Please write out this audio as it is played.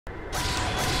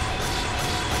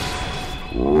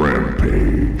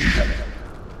Rampage.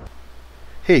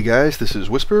 Hey guys, this is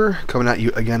Wisper, coming at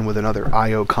you again with another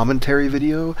IO commentary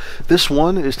video. This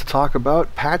one is to talk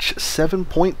about patch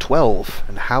 7.12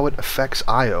 and how it affects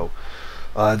IO.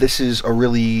 This is a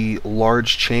really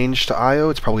large change to IO.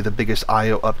 It's probably the biggest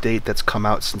IO update that's come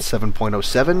out since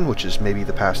 7.07, which is maybe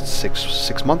the past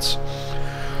six months.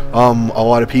 A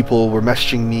lot of people were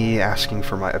messaging me asking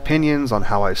for my opinions on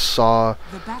how I saw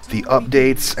the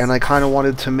updates, and I kind of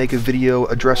wanted to make a video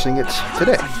addressing it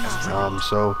today.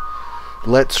 So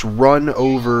let's run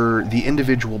over the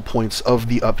individual points of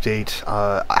the update,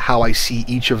 how I see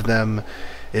each of them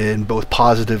in both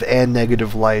positive and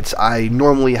negative lights. I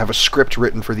normally have a script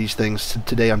written for these things.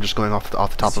 Today I'm just going off the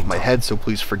top of my head, so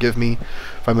please forgive me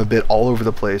if I'm a bit all over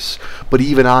the place. But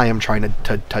even I am trying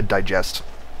to digest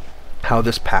how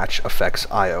this patch affects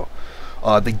IO.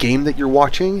 The game that you're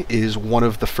watching is one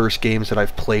of the first games that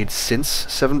I've played since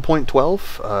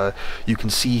 7.12. You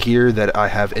can see here that I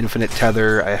have infinite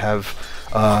tether, I have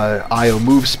IO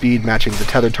move speed matching the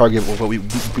tether target, but we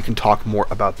can talk more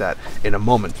about that in a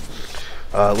moment.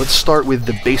 Let's start with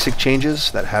the basic changes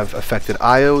that have affected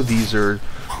IO. These are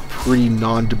pretty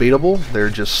non-debatable, they're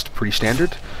just pretty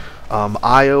standard.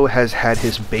 IO has had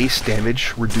his base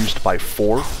damage reduced by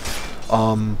 4.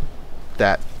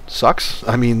 That sucks.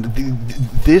 I mean,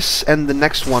 this and the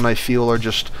next one I feel are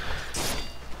just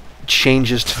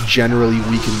changes to generally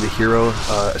weaken the hero,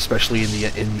 especially in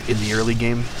the early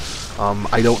game.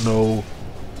 I don't know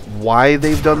why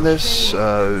they've done this.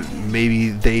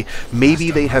 Maybe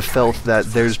they have felt that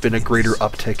there's been a greater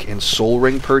uptick in Soul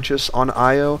Ring purchase on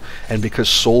IO, and because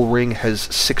Soul Ring has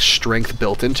 6 strength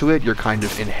built into it, you're kind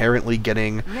of inherently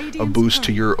getting a boost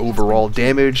to your overall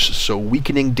damage, so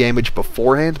weakening damage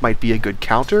beforehand might be a good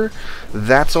counter.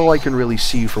 That's all I can really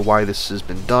see for why this has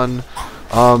been done.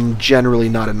 Generally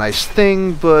not a nice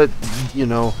thing, but, you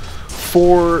know,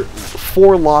 4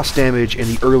 loss damage in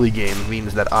the early game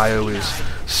means that IO is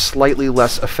slightly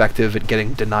less effective at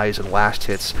getting denies and last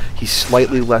hits. He's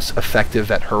slightly less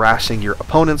effective at harassing your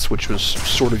opponents, which was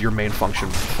sort of your main function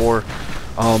before.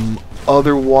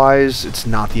 Otherwise, it's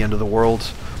not the end of the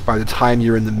world. By the time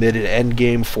you're in the mid and end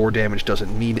game, 4 damage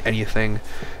doesn't mean anything,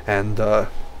 and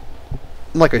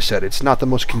like I said, it's not the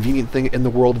most convenient thing in the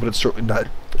world, but it's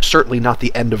certainly not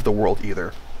the end of the world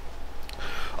either.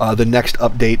 The next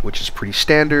update, which is pretty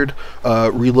standard,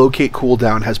 relocate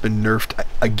cooldown has been nerfed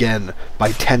again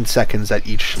by 10 seconds at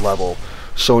each level.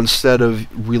 So instead of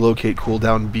relocate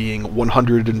cooldown being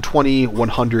 120,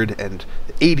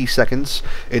 180 seconds,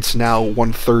 it's now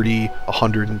 130,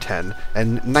 110,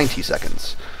 and 90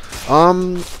 seconds.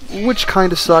 Which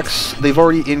kind of sucks. They've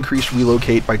already increased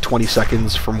relocate by 20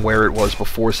 seconds from where it was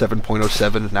before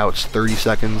 7.07, now it's 30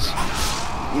 seconds.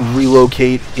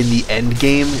 Relocate in the end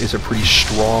game is a pretty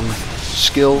strong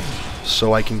skill,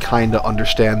 so I can kind of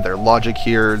understand their logic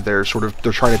here. They're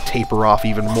trying to taper off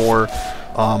even more.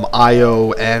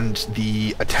 IO and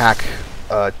the attack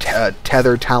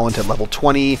tether talent at level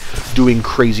 20, doing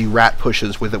crazy rat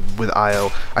pushes with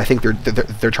IO. I think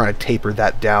they're trying to taper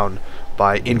that down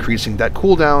by increasing that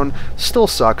cooldown. Still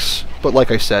sucks, but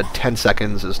like I said, 10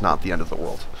 seconds is not the end of the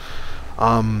world.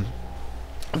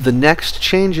 The next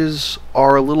changes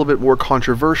are a little bit more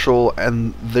controversial,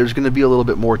 and there's going to be a little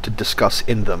bit more to discuss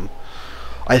in them.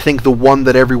 I think the one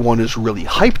that everyone is really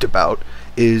hyped about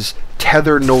is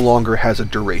Tether no longer has a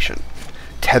duration.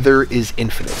 Tether is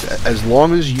infinite. As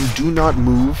long as you do not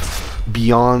move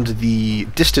beyond the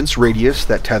distance radius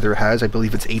that Tether has, I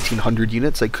believe it's 1800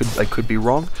 units, I could be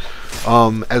wrong.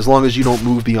 As long as you don't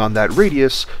move beyond that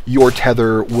radius, your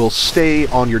Tether will stay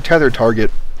on your Tether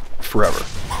target forever.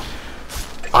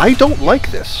 I don't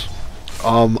like this.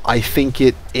 I think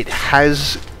it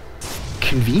has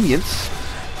convenience,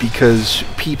 because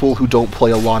people who don't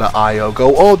play a lot of IO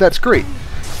go, oh, that's great.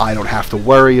 I don't have to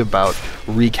worry about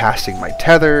recasting my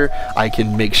tether. I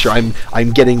can make sure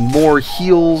I'm getting more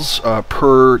heals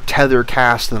per tether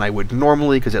cast than I would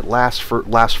normally, because it lasts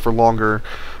for longer.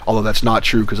 Although that's not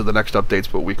true because of the next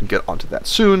updates, but we can get onto that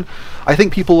soon. I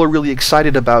think people are really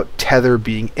excited about Tether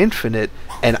being infinite,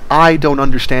 and I don't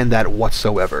understand that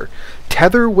whatsoever.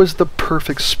 Tether was the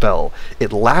perfect spell.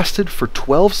 It lasted for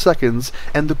 12 seconds,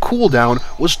 and the cooldown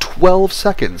was 12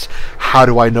 seconds. How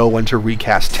do I know when to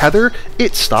recast Tether?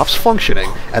 It stops functioning,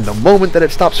 and the moment that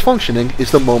it stops functioning is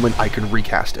the moment I can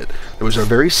recast it. There was a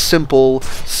very simple,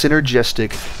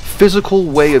 synergistic, physical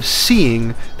way of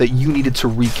seeing that you needed to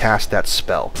recast that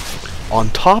spell. On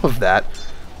top of that,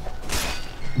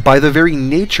 by the very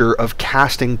nature of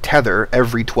casting Tether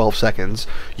every 12 seconds,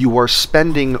 you are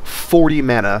spending 40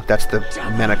 mana, that's the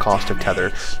mana cost of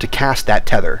Tether, to cast that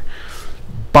Tether.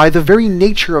 By the very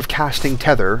nature of casting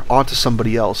Tether onto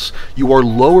somebody else, you are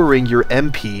lowering your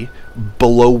MP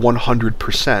below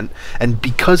 100%, and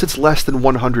because it's less than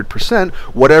 100%,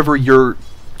 whatever you're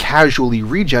casually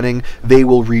regenning, they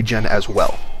will regen as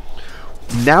well.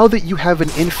 Now that you have an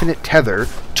infinite tether,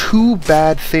 two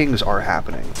bad things are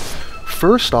happening.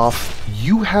 First off,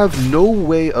 you have no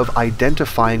way of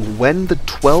identifying when the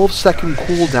 12-second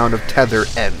cooldown of tether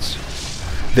ends.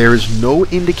 There is no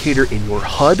indicator in your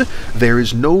HUD, there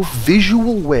is no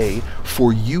visual way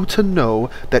for you to know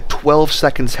that 12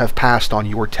 seconds have passed on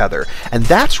your tether, and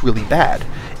that's really bad.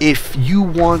 If you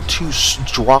want to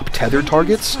drop tether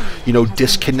targets, you know,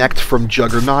 disconnect from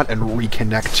Juggernaut and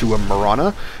reconnect to a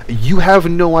Mirana, you have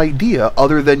no idea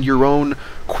other than your own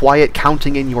quiet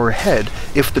counting in your head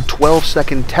if the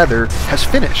 12-second tether has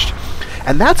finished.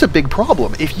 And that's a big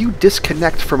problem. If you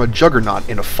disconnect from a Juggernaut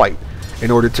in a fight, in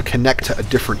order to connect to a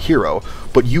different hero,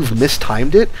 but you've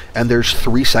mistimed it, and there's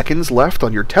 3 seconds left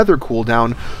on your tether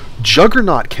cooldown,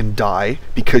 Juggernaut can die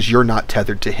because you're not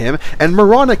tethered to him, and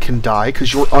Mirana can die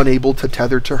because you're unable to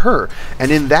tether to her.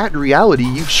 And in that reality,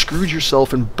 you've screwed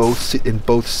yourself in both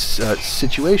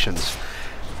situations.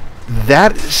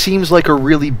 That seems like a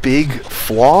really big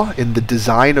flaw in the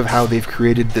design of how they've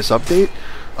created this update.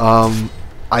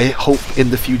 I hope in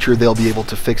the future they'll be able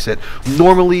to fix it.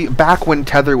 Normally, back when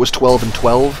Tether was 12 and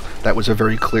 12, that was a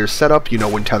very clear setup. You know,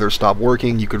 when Tether stopped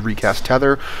working, you could recast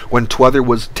Tether. When Tether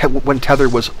was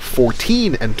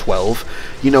 14 and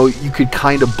 12, you know, you could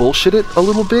kind of bullshit it a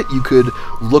little bit. You could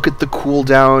look at the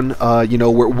cooldown, you know,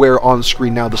 where on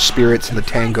screen now the spirits and the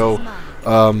tango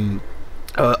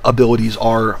abilities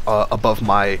are above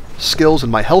my skills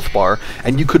and my health bar,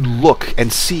 and you could look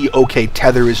and see, okay,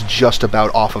 Tether is just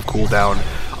about off of cooldown.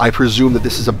 I presume that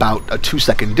this is about a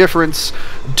 2-second difference,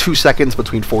 2 seconds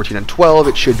between 14 and 12,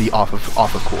 it should be off of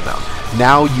cooldown.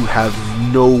 Now you have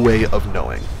no way of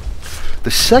knowing.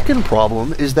 The second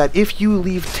problem is that if you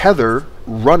leave Tether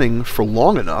running for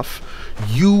long enough,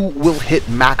 you will hit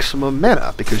maximum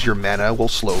mana, because your mana will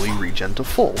slowly regen to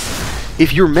full.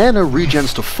 If your mana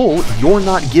regens to full, you're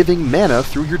not giving mana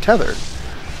through your tether.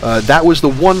 That was the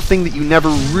one thing that you never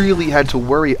really had to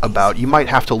worry about. You might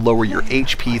have to lower your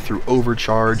HP through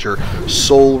overcharge or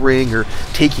soul ring or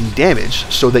taking damage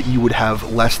so that you would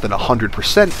have less than 100%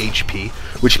 HP,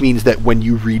 which means that when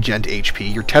you regen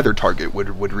HP, your tether target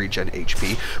would regen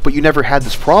HP, but you never had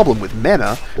this problem with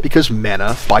mana, because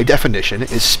mana, by definition,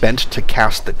 is spent to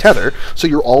cast the tether, so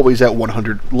you're always at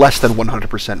less than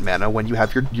 100% mana when you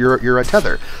have your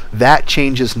tether. That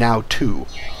changes now too.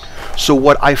 So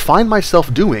what I find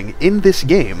myself doing in this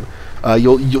game,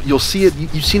 you'll see it,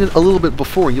 you've seen it a little bit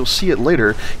before, and you'll see it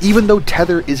later, even though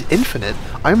tether is infinite,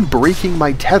 I'm breaking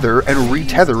my tether and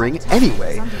retethering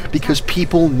anyway, because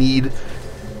people need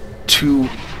to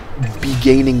be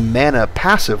gaining mana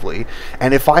passively,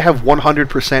 and if I have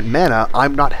 100% mana,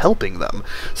 I'm not helping them.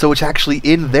 So it's actually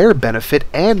in their benefit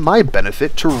and my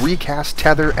benefit to recast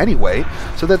tether anyway,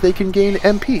 so that they can gain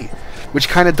MP. Which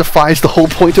kind of defies the whole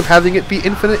point of having it be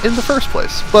infinite in the first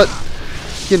place. But,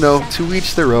 you know, to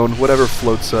each their own, whatever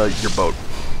floats your boat.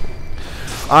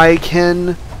 I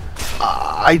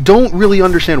don't really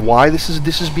understand why this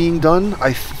is being done.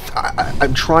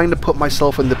 I'm trying to put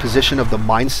myself in the position of the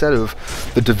mindset of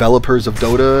the developers of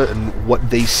Dota and what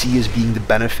they see as being the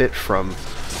benefit from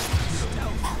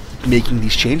making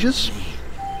these changes.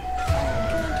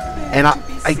 And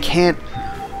I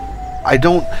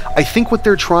think what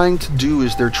they're trying to do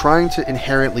is they're trying to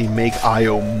inherently make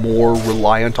IO more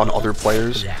reliant on other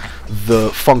players. The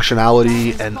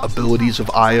functionality and abilities of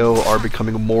IO are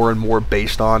becoming more and more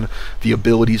based on the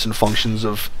abilities and functions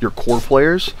of your core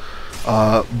players.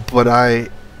 But I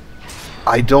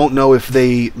don't know if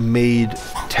they made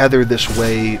Tether this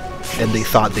way and they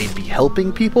thought they'd be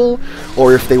helping people,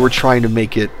 or if they were trying to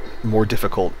make it more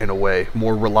difficult in a way,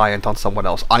 more reliant on someone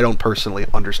else. I don't personally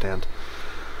understand.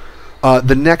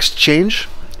 The next change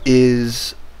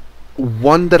is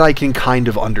one that I can kind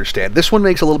of understand. This one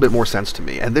makes a little bit more sense to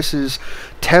me, and this is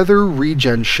tether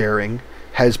regen sharing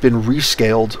has been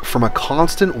rescaled from a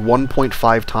constant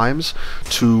 1.5 times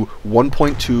to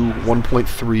 1.2,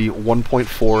 1.3,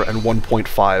 1.4, and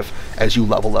 1.5 as you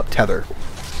level up tether.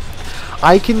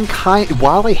 I can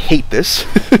while I hate this,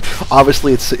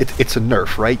 obviously it's a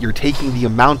nerf, right? You're taking the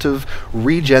amount of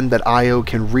regen that IO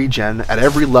can regen at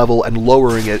every level and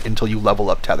lowering it until you level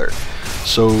up tether.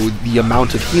 So the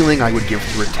amount of healing I would give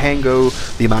through a tango,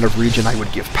 the amount of regen I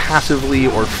would give passively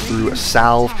or through a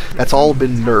salve, that's all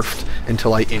been nerfed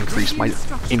until I increase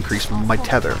my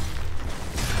tether.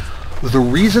 The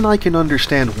reason I can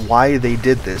understand why they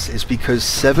did this is because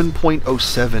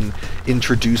 7.07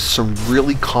 introduced some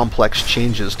really complex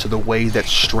changes to the way that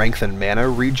strength and mana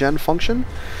regen function,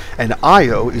 and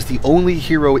Io is the only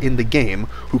hero in the game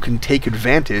who can take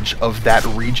advantage of that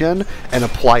regen and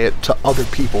apply it to other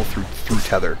people through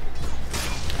Tether.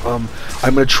 I'm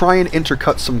going to try and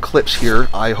intercut some clips here.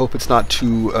 I hope it's not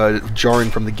too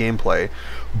jarring from the gameplay,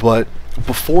 but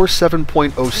before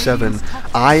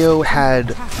 7.07, Io had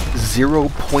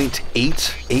 0.8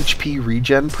 HP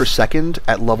regen per second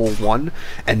at level 1,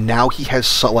 and now he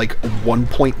has like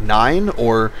 1.9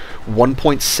 or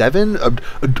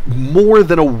 1.7, more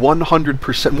than a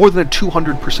 100%, more than a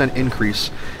 200%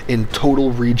 increase in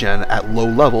total regen at low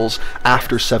levels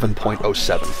after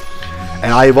 7.07.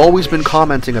 And I've always been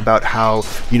commenting about how,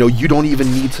 you know, you don't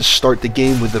even need to start the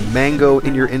game with a mango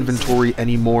in your inventory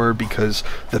anymore because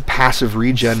the passive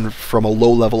regen from a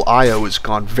low-level Io has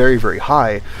gone very, very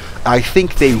high. I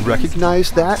think they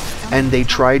recognized that, and they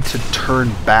tried to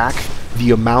turn back the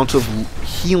amount of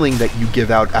healing that you give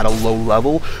out at a low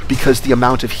level, because the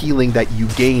amount of healing that you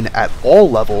gain at all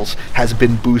levels has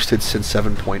been boosted since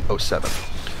 7.07.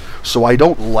 So I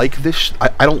don't like this.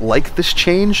 I don't like this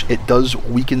change. It does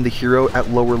weaken the hero at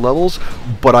lower levels,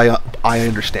 but I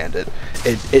understand it.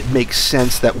 It makes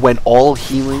sense that when all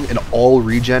healing and all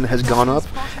regen has gone up,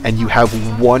 and you have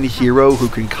one hero who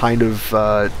can kind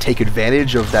of take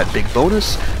advantage of that big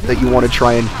bonus, that you want to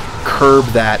try and curb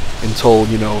that until,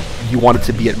 you know, you want it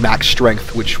to be at max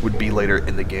strength, which would be later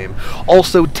in the game.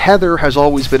 Also, Tether has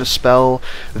always been a spell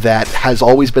that has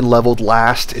always been leveled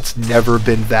last. It's never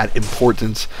been that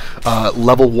important.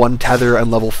 Level 1 Tether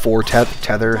and level 4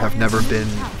 Tether have never been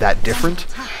that different.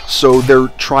 So they're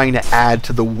trying to add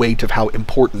to the weight of how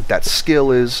important that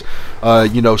skill is.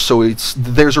 You know, so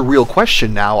there's a real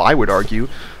question now, I would argue,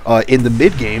 in the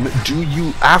mid-game. Do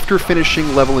you, after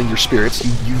finishing leveling your spirits,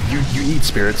 you need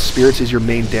spirits. Spirits is your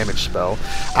main damage spell.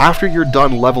 After you're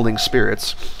done leveling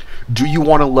spirits, do you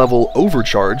want to level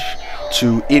Overcharge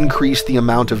to increase the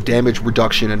amount of damage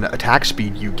reduction and attack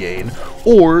speed you gain,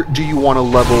 or do you want to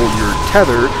level your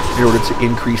Tether in order to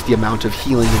increase the amount of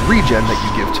healing and regen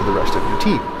that you give to the rest of your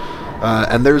team?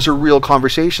 And there's a real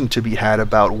conversation to be had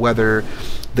about whether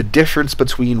the difference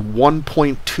between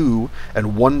 1.2 and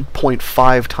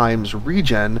 1.5 times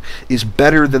regen is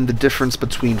better than the difference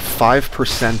between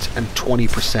 5% and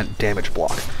 20% damage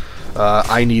block.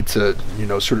 I need to, you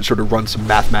know, sort of run some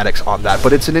mathematics on that,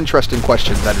 but it's an interesting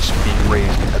question that is being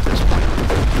raised at this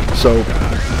point. So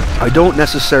I don't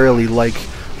necessarily like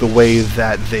the way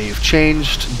that they've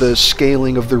changed the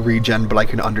scaling of the regen, but I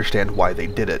can understand why they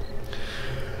did it.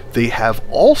 They have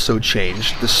also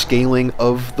changed the scaling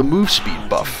of the move speed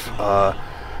buff.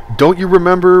 Don't you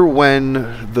remember when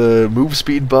the move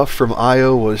speed buff from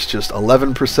Io was just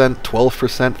 11%,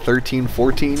 12%, 13,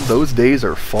 14? Those days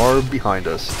are far behind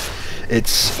us.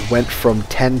 It's went from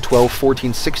 10, 12,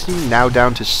 14, 16, now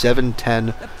down to 7,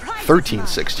 10, 13,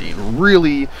 16.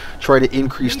 Really try to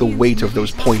increase the weight of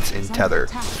those points in Tether.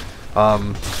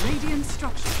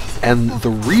 And the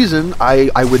reason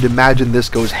I would imagine this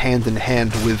goes hand in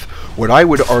hand with what I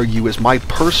would argue is my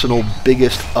personal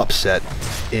biggest upset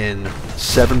in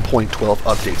 7.12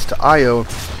 updates to Io,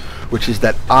 which is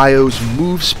that Io's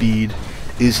move speed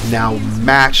is now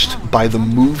matched by the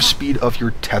move speed of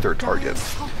your Tether target.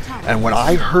 And when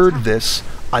I heard this,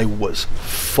 I was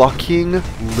fucking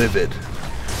livid,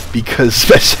 because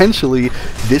essentially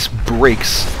this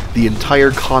breaks the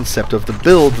entire concept of the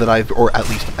build that or at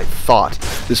least I thought,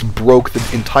 this broke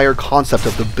the entire concept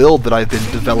of the build that I've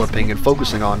been developing and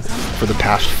focusing on for the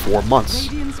past 4 months.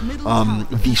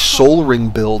 The Soul Ring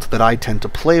build that I tend to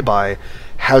play by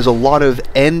has a lot of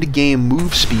end game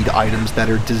move speed items that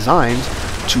are designed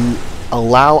to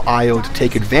allow Io to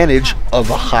take advantage of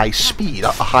a high speed,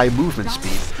 a high movement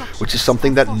speed, which is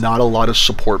something that not a lot of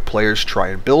support players try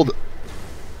and build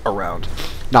around.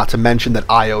 Not to mention that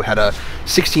Io had a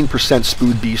 16%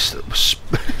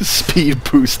 spoodbeast speed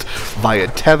boost via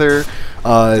Tether.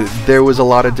 There was a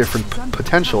lot of different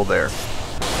potential there.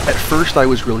 At first I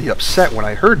was really upset when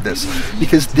I heard this,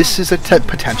 because this is a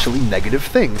potentially negative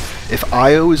thing. If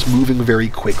Io is moving very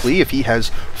quickly, if he has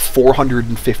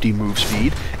 450 move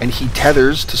speed, and he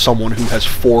tethers to someone who has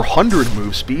 400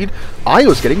 move speed,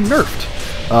 Io's getting nerfed.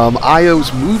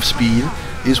 Io's move speed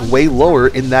is way lower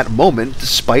in that moment,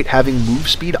 despite having move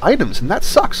speed items, and that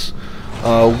sucks.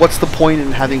 What's the point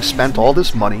in having spent all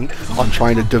this money on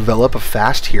trying to develop a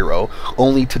fast hero,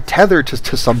 only to tether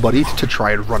to somebody to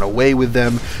try and run away with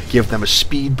them, give them a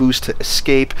speed boost to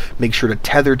escape, make sure to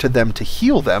tether to them to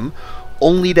heal them,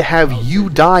 only to have you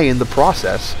die in the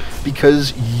process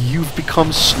because you've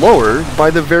become slower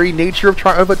by the very nature of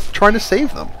trying to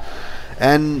save them.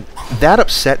 And that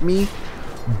upset me,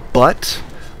 but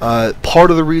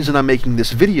part of the reason I'm making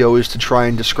this video is to try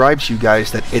and describe to you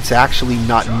guys that it's actually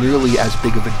not nearly as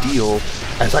big of a deal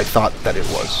as I thought that it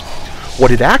was. What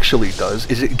it actually does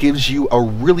is it gives you a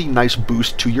really nice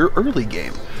boost to your early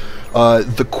game.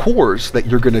 The cores that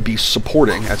you're going to be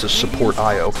supporting as a support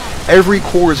IO, every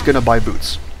core is going to buy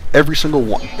boots. Every single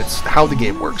one. It's how the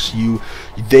game works.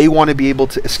 They want to be able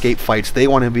to escape fights. They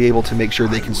want to be able to make sure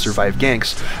they can survive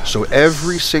ganks. So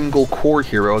every single core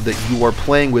hero that you are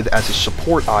playing with as a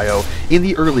support IO in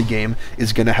the early game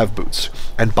is going to have boots.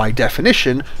 And by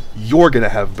definition, you're going to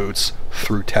have boots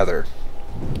through tether.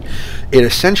 It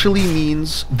essentially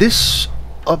means this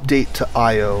update to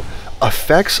IO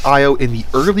affects IO in the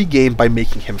early game by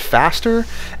making him faster,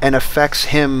 and affects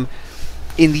him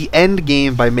in the end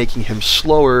game by making him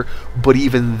slower, but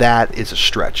even that is a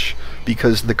stretch,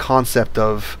 because the concept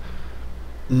of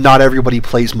not everybody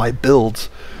plays my builds.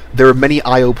 There are many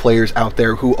IO players out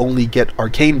there who only get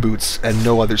arcane boots and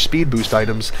no other speed boost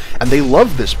items, and they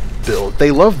love this build. They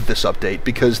love this update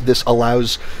because this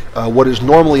allows what is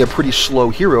normally a pretty slow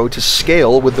hero to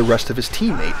scale with the rest of his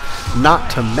teammate. Not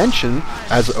to mention,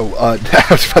 as I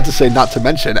was about to say, not to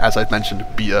mention, as I've mentioned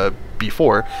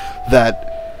before, that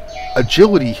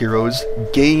agility heroes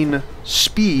gain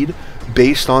speed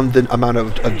based on the amount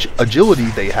of agility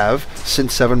they have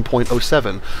since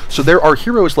 7.07. So there are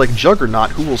heroes like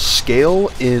Juggernaut who will scale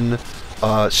in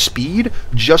speed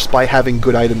just by having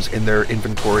good items in their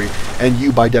inventory, and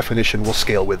you by definition will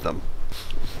scale with them.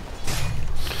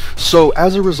 So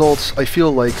as a result, I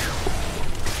feel like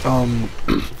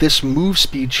this move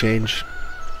speed change,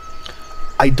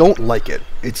 I don't like it.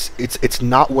 It's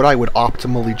not what I would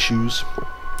optimally choose.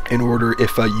 In order,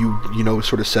 if you know,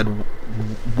 sort of said,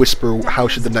 Wisper, how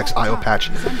should the next IO patch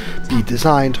be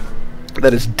designed,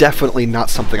 that is definitely not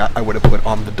something I would have put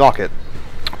on the docket.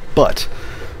 But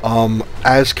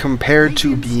as compared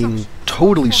to being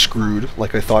totally screwed,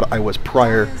 like I thought I was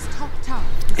prior,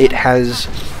 it has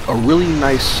a really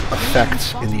nice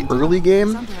effect in the early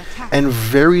game, and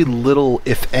very little,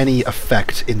 if any,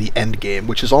 effect in the end game,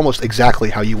 which is almost exactly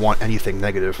how you want anything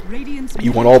negative.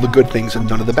 You want all the good things and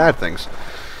none of the bad things.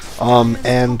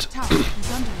 And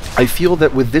I feel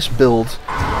that with this build,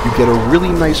 you get a really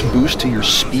nice boost to your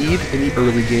speed in the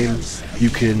early game.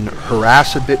 You can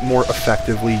harass a bit more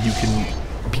effectively. You can,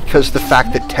 because the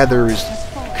fact that tether is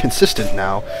consistent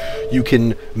now, you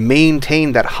can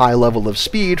maintain that high level of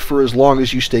speed for as long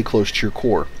as you stay close to your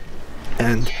core.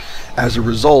 And as a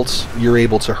result, you're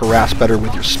able to harass better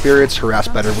with your spirits, harass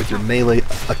better with your melee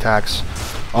attacks,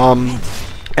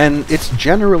 and it's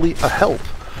generally a help.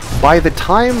 By the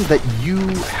time that you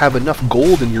have enough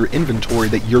gold in your inventory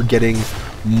that you're getting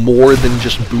more than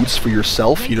just boots for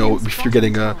yourself, you know, if you're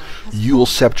getting a Yule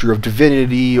Scepter of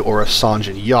Divinity, or a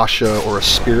Sanjin Yasha, or a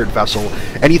Spirit Vessel,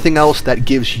 anything else that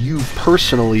gives you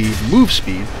personally move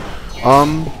speed,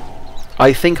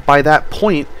 I think by that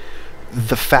point,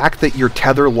 the fact that your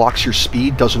tether locks your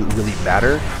speed doesn't really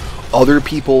matter. Other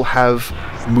people have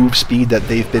move speed that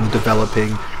they've been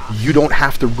developing. You don't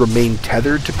have to remain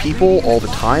tethered to people all the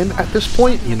time at this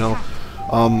point, you know.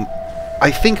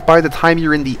 I think by the time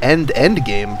you're in the end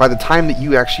game, by the time that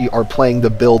you actually are playing the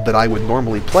build that I would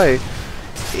normally play,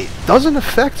 it doesn't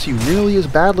affect you nearly as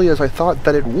badly as I thought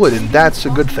that it would, and that's a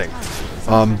good thing.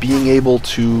 Being able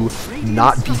to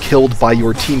not be killed by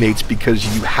your teammates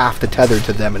because you have to tether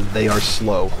to them and they are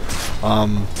slow.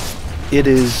 It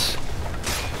is...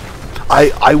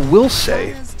 I will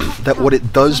say that what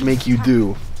it does make you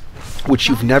do, which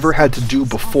you've never had to do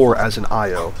before as an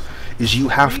IO, is you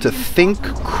have to think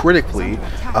critically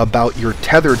about your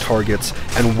tether targets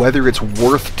and whether it's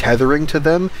worth tethering to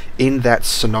them in that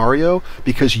scenario,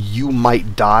 because you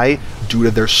might die due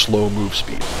to their slow move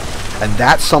speed. And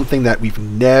that's something that we've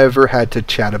never had to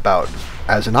chat about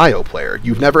as an IO player.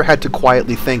 You've never had to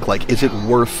quietly think, like, is it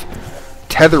worth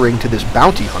tethering to this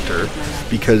bounty hunter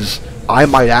because I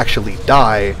might actually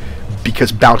die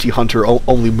because Bounty Hunter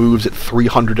only moves at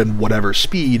 300 and whatever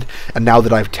speed, and now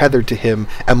that I've tethered to him,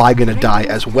 am I going to die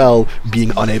as well,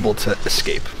 being unable to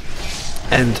escape?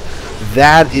 And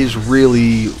that is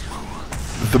really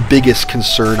the biggest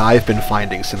concern I've been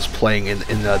finding since playing in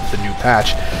the new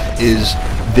patch, is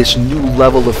this new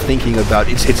level of thinking about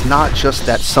it's not just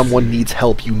that someone needs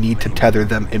help, you need to tether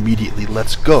them immediately,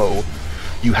 let's go.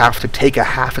 You have to take a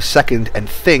half a second and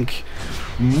think,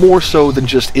 more so than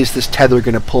just, is this tether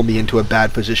going to pull me into a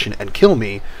bad position and kill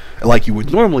me? like you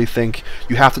would normally think,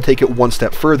 you have to take it one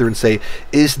step further and say,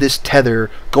 is this tether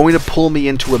going to pull me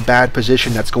into a bad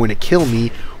position that's going to kill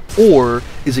me, or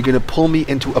is it going to pull me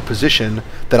into a position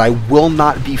that I will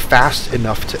not be fast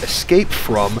enough to escape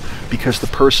from because the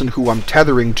person who I'm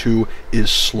tethering to is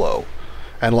slow?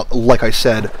 And like I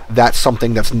said, that's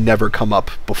something that's never come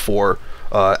up before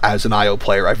as an IO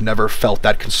player. I've never felt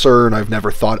that concern. I've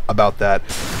never thought about that.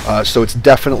 So it's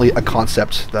definitely a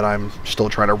concept that I'm still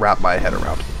trying to wrap my head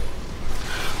around.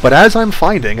 But as I'm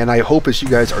finding, and I hope as you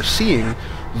guys are seeing,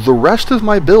 the rest of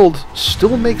my build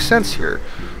still makes sense here.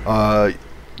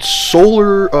 Soul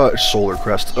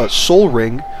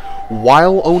Ring,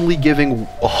 while only giving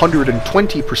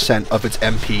 120% of its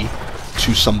MP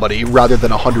to somebody rather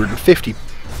than 150%,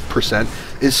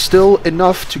 is still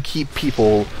enough to keep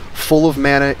people full of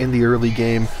mana in the early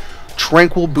game.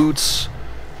 Tranquil Boots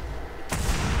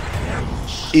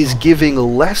is giving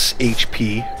less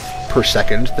HP per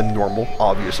second than normal,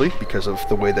 obviously, because of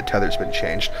the way the tether's been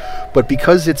changed. But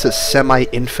because it's a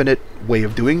semi-infinite way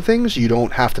of doing things, you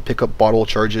don't have to pick up bottle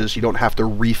charges, you don't have to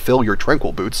refill your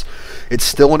Tranquil Boots. It's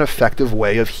still an effective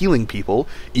way of healing people,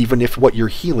 even if what you're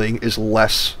healing is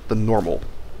less than normal.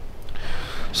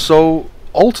 So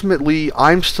ultimately,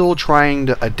 I'm still trying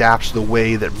to adapt the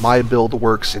way that my build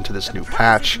works into this new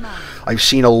patch. I've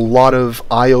seen a lot of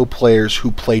IO players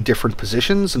who play different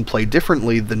positions and play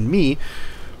differently than me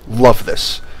love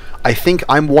this. I think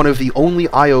I'm one of the only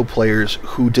IO players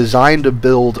who designed a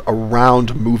build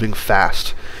around moving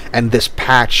fast, and this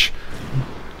patch,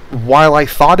 while I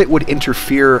thought it would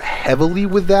interfere heavily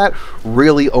with that,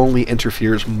 really only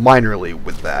interferes minorly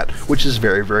with that, which is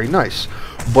very, very nice.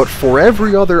 But for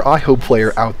every other IO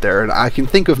player out there, and I can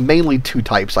think of mainly two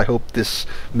types, I hope this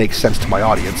makes sense to my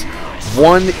audience.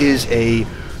 One is a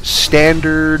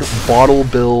standard bottle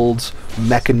build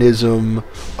mechanism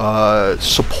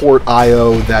support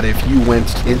IO that if you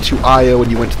went into IO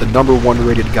and you went to the #1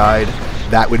 rated guide,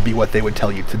 that would be what they would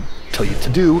tell you to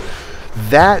do.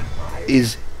 That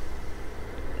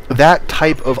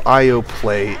type of IO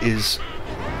play is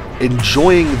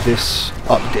enjoying this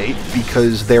update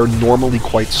because they're normally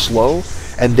quite slow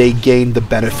and they gain the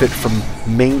benefit from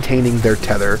maintaining their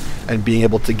tether and being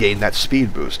able to gain that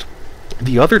speed boost.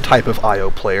 The other type of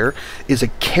IO player is a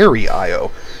carry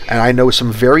IO, and I know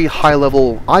some very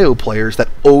high-level IO players that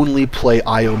only play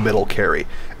IO middle carry.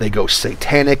 They go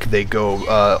Satanic, they go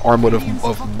Armwood of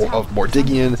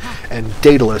Mordigian, and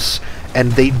Daedalus,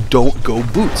 and they don't go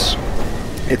Boots.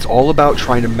 It's all about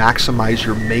trying to maximize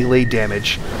your melee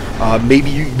damage. Maybe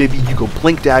you go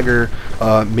Blink Dagger,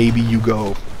 maybe you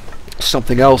go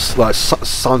something else,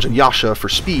 Sanjan Yasha for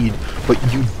speed, but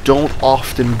you don't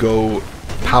often go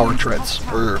Power Treads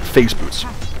or Phase Boots.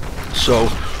 So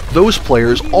those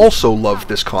players also love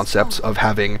this concept of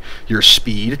having your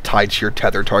speed tied to your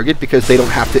tether target because they don't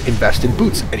have to invest in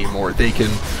boots anymore. They can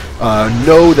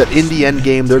know that in the end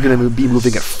game they're going to be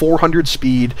moving at 400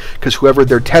 speed because whoever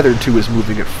they're tethered to is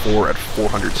moving at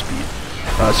 400 speed.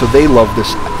 So they love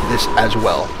this as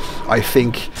well. I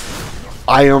think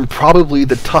I am probably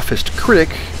the toughest critic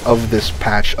of this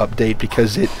patch update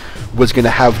because it was going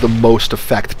to have the most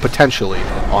effect, potentially,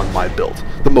 on my build.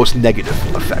 The most negative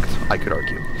effect, I could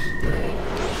argue.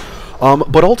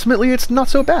 But ultimately, it's not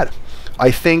so bad.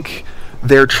 I think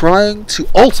they're trying to,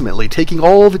 ultimately, taking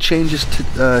all the changes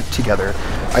together,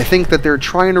 I think that they're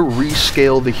trying to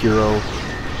rescale the hero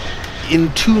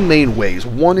in two main ways.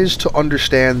 One is to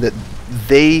understand that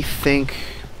they think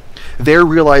they're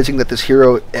realizing that this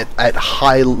hero at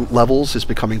high levels is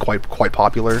becoming quite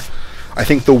popular. I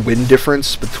think the win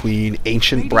difference between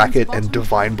Ancient Bracket and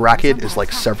Divine Bracket is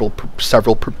like several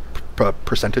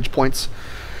percentage points.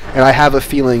 And I have a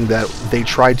feeling that they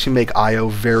tried to make IO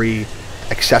very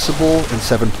accessible in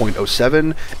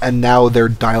 7.07, and now they're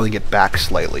dialing it back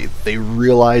slightly. They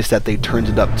realized that they turned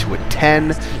it up to a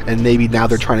 10, and maybe now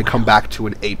they're trying to come back to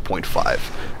an 8.5.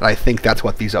 And I think that's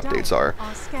what these updates are.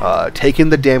 Taking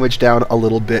the damage down a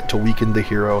little bit to weaken the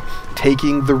hero,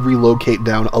 taking the relocate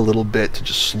down a little bit to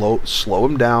just slow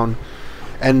him down,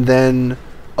 and then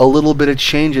a little bit of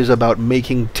changes about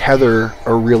making Tether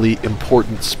a really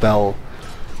important spell,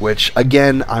 which,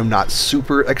 again, I'm not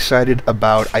super excited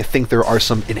about. I think there are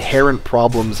some inherent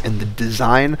problems in the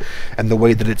design and the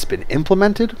way that it's been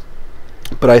implemented,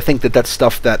 but I think that that's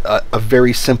stuff that a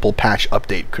very simple patch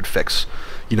update could fix.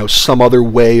 You know, some other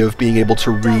way of being able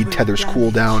to read Tether's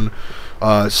cooldown,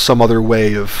 some other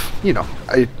way of, you know,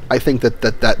 I think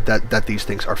that these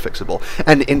things are fixable.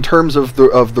 And in terms of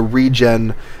the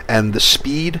regen and the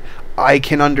speed, I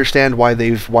can understand why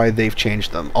they've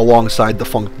changed them alongside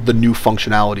the new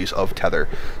functionalities of Tether.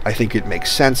 I think it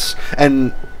makes sense,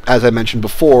 and as I mentioned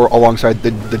before, alongside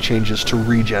the changes to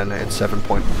regen in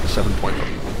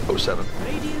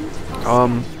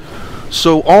 7.7.07.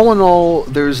 So all in all,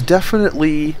 there's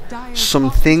definitely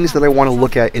some things that I want to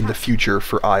look at in the future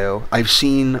for IO. I've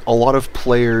seen a lot of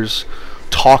players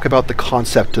talk about the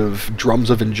concept of drums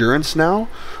of endurance now,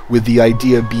 with the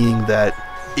idea being that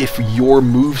if your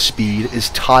move speed is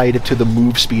tied to the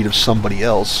move speed of somebody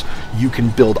else, you can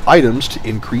build items to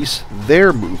increase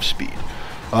their move speed.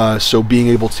 So being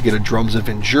able to get a drums of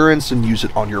endurance and use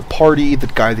it on your party, the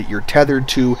guy that you're tethered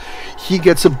to, he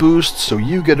gets a boost, so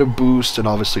you get a boost, and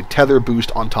obviously tether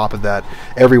boost on top of that.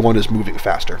 Everyone is moving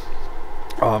faster.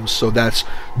 So that's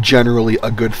generally a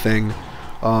good thing.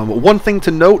 One thing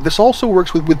to note, this also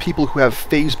works with people who have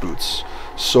phase boots.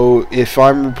 So if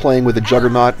I'm playing with a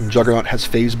Juggernaut and Juggernaut has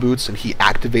phase boots and he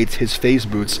activates his phase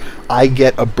boots, I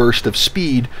get a burst of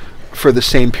speed for the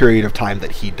same period of time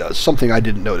that he does. Something I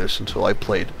didn't notice until I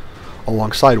played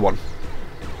alongside one.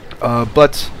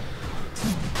 But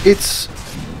it's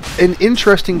an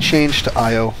interesting change to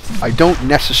IO. I don't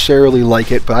necessarily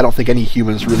like it, but I don't think any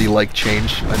humans really like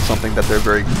change, and something that they're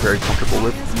very, very comfortable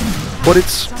with. But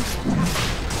it's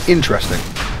interesting,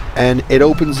 and it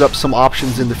opens up some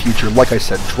options in the future. Like I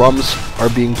said, drums are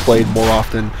being played more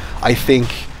often. I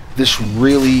think this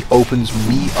really opens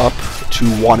me up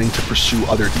to wanting to pursue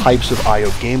other types of IO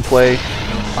gameplay.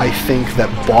 I think that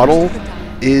Bottle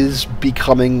is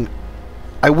becoming,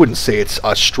 I wouldn't say it's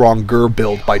a stronger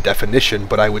build by definition,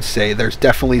 but I would say there's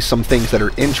definitely some things that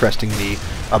are interesting me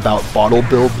about Bottle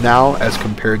build now as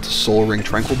compared to Soul Ring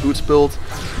Tranquil Boots build.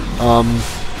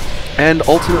 And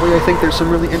ultimately, I think there's some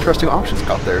really interesting options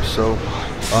out there. So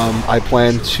I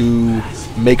plan to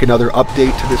make another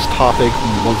update to this topic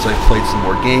once I've played some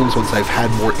more games, once I've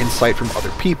had more insight from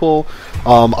other people.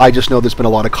 I just know there's been a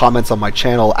lot of comments on my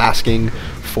channel asking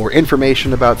for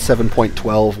information about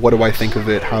 7.12. What do I think of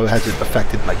it? How has it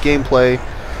affected my gameplay?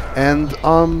 And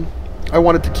I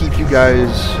wanted to keep you guys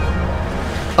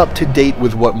up to date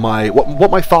with what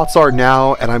my thoughts are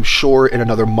now, and I'm sure in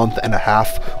another month and a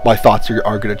half my thoughts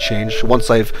are going to change once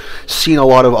I've seen a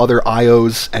lot of other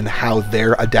IOs and how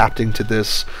they're adapting to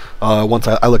this. Once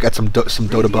I look at some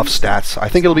Dota buff stats, I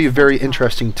think it'll be very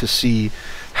interesting to see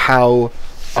how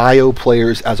IO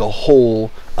players as a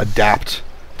whole adapt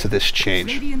to this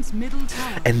change.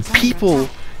 And people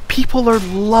are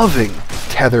loving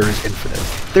Tether is Infinite.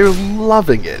 They're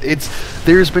loving it.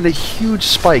 There's been a huge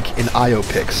spike in IO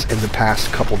picks in the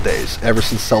past couple days, ever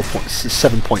since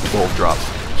 7.12 dropped.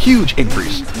 Huge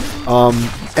increase.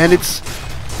 And it's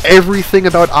everything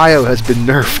about IO has been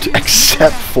nerfed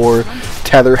except for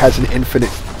Tether has an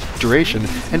infinite duration,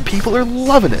 and people are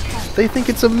loving it. They think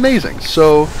it's amazing.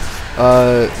 So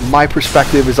my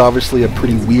perspective is obviously a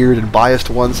pretty weird and biased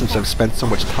one since I've spent so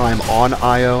much time on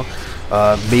IO.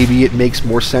 Maybe it makes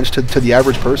more sense to the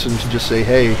average person to just say,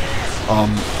 hey,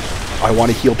 I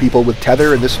want to heal people with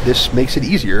Tether, and this makes it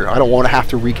easier. I don't want to have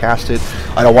to recast it.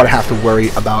 I don't want to have to worry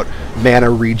about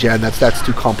mana regen. That's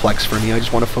too complex for me. I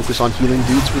just want to focus on healing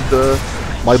dudes with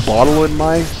my bottle and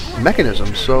my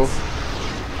mechanism. So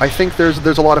I think there's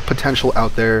a lot of potential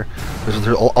out there. There's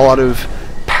a lot of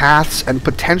paths and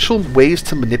potential ways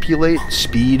to manipulate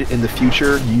speed in the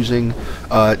future using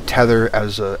Tether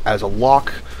as a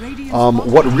lock.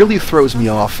 What really throws me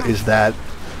off is that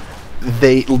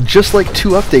they, just like 2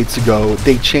 updates ago,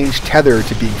 they changed Tether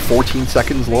to being 14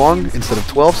 seconds long instead of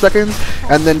 12 seconds,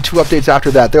 and then 2 updates after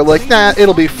that, they're like, nah,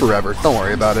 it'll be forever, don't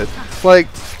worry about it. Like,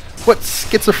 what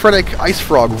schizophrenic ice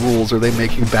frog rules are they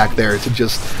making back there to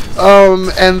just,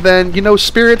 and then, you know,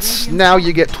 spirits, now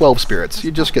you get 12 spirits.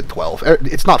 You just get 12.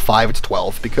 It's not 5, it's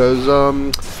 12, because,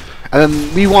 and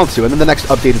then we want to, and then the next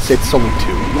update it's only 2.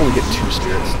 You only get 2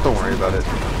 spirits, don't worry about it.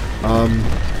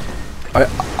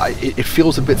 It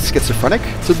feels a bit schizophrenic,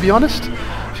 to be honest.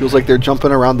 It feels like they're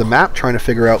jumping around the map trying to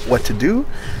figure out what to do.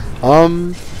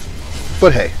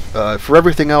 But hey, for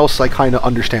everything else, I kind of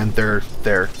understand their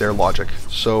logic.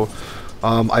 So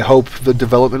I hope the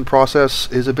development process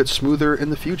is a bit smoother in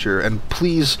the future. And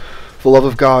please, for the love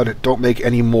of God, don't make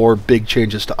any more big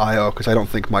changes to IO, because I don't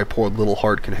think my poor little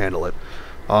heart can handle it.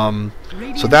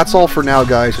 So that's all for now,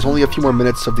 guys. There's only a few more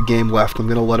minutes of the game left. I'm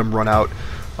going to let them run out.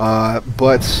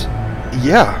 But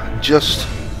yeah, just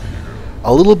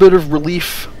a little bit of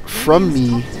relief from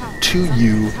me to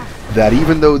you that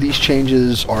even though these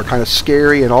changes are kind of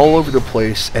scary and all over the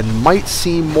place and might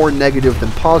seem more negative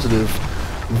than positive,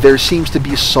 there seems to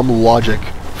be some logic,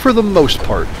 for the most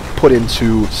part, put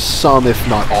into some, if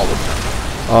not all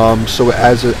of them. So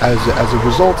as a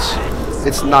result,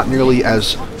 it's not nearly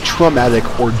as traumatic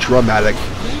or dramatic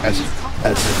as it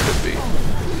could be.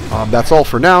 That's all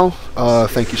for now.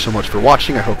 Thank you so much for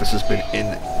watching. I hope this has been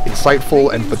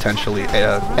insightful and potentially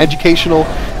educational,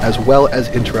 as well as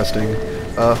interesting.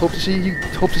 Hope to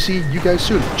see you guys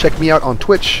soon. Check me out on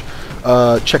Twitch.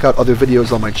 Check out other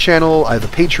videos on my channel. I have a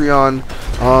Patreon.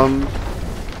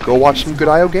 Go watch some good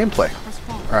IO gameplay.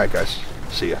 Alright guys,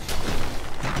 see ya.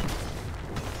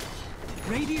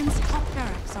 Radiant's top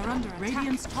barracks are under attack.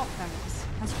 Radiant's top barracks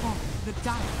has fallen. The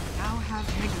Dire now have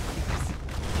mega creeps.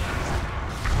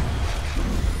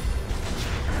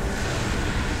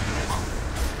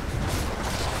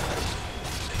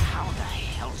 How the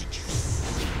hell did you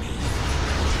see me?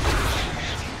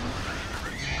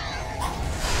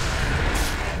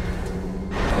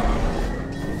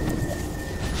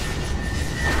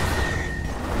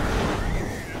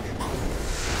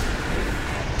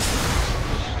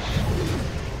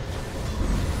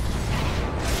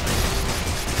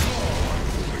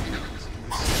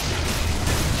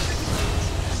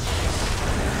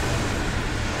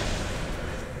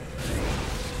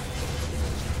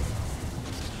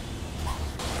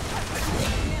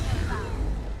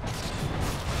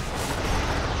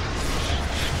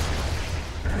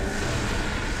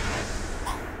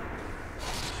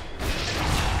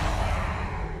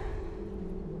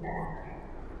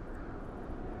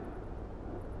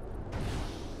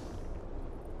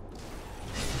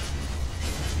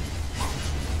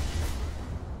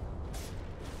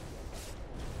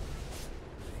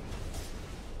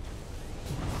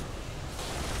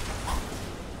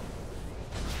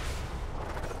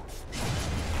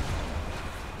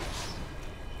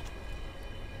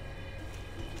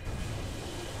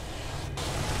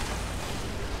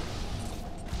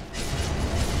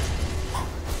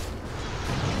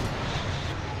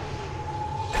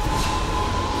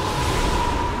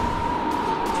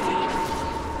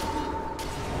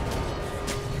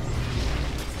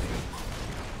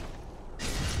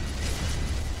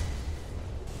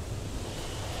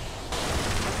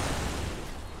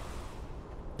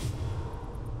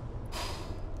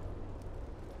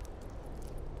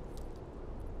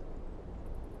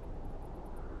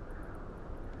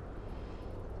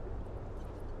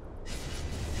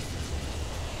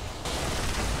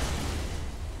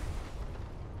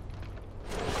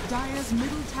 Dire's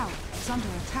middle tower is under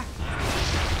attack.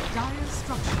 Dire's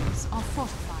structures are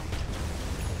fortified.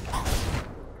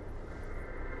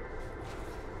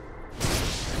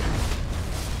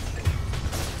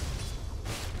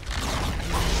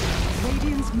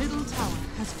 Radiant's middle tower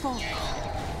has fallen.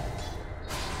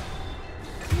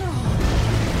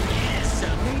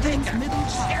 Radiant's middle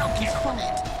tower has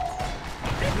fallen.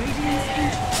 Radiant's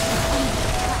ancient is under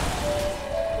attack.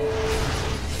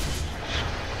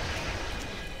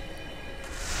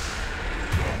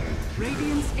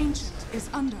 Radiant's ancient is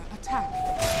under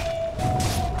attack.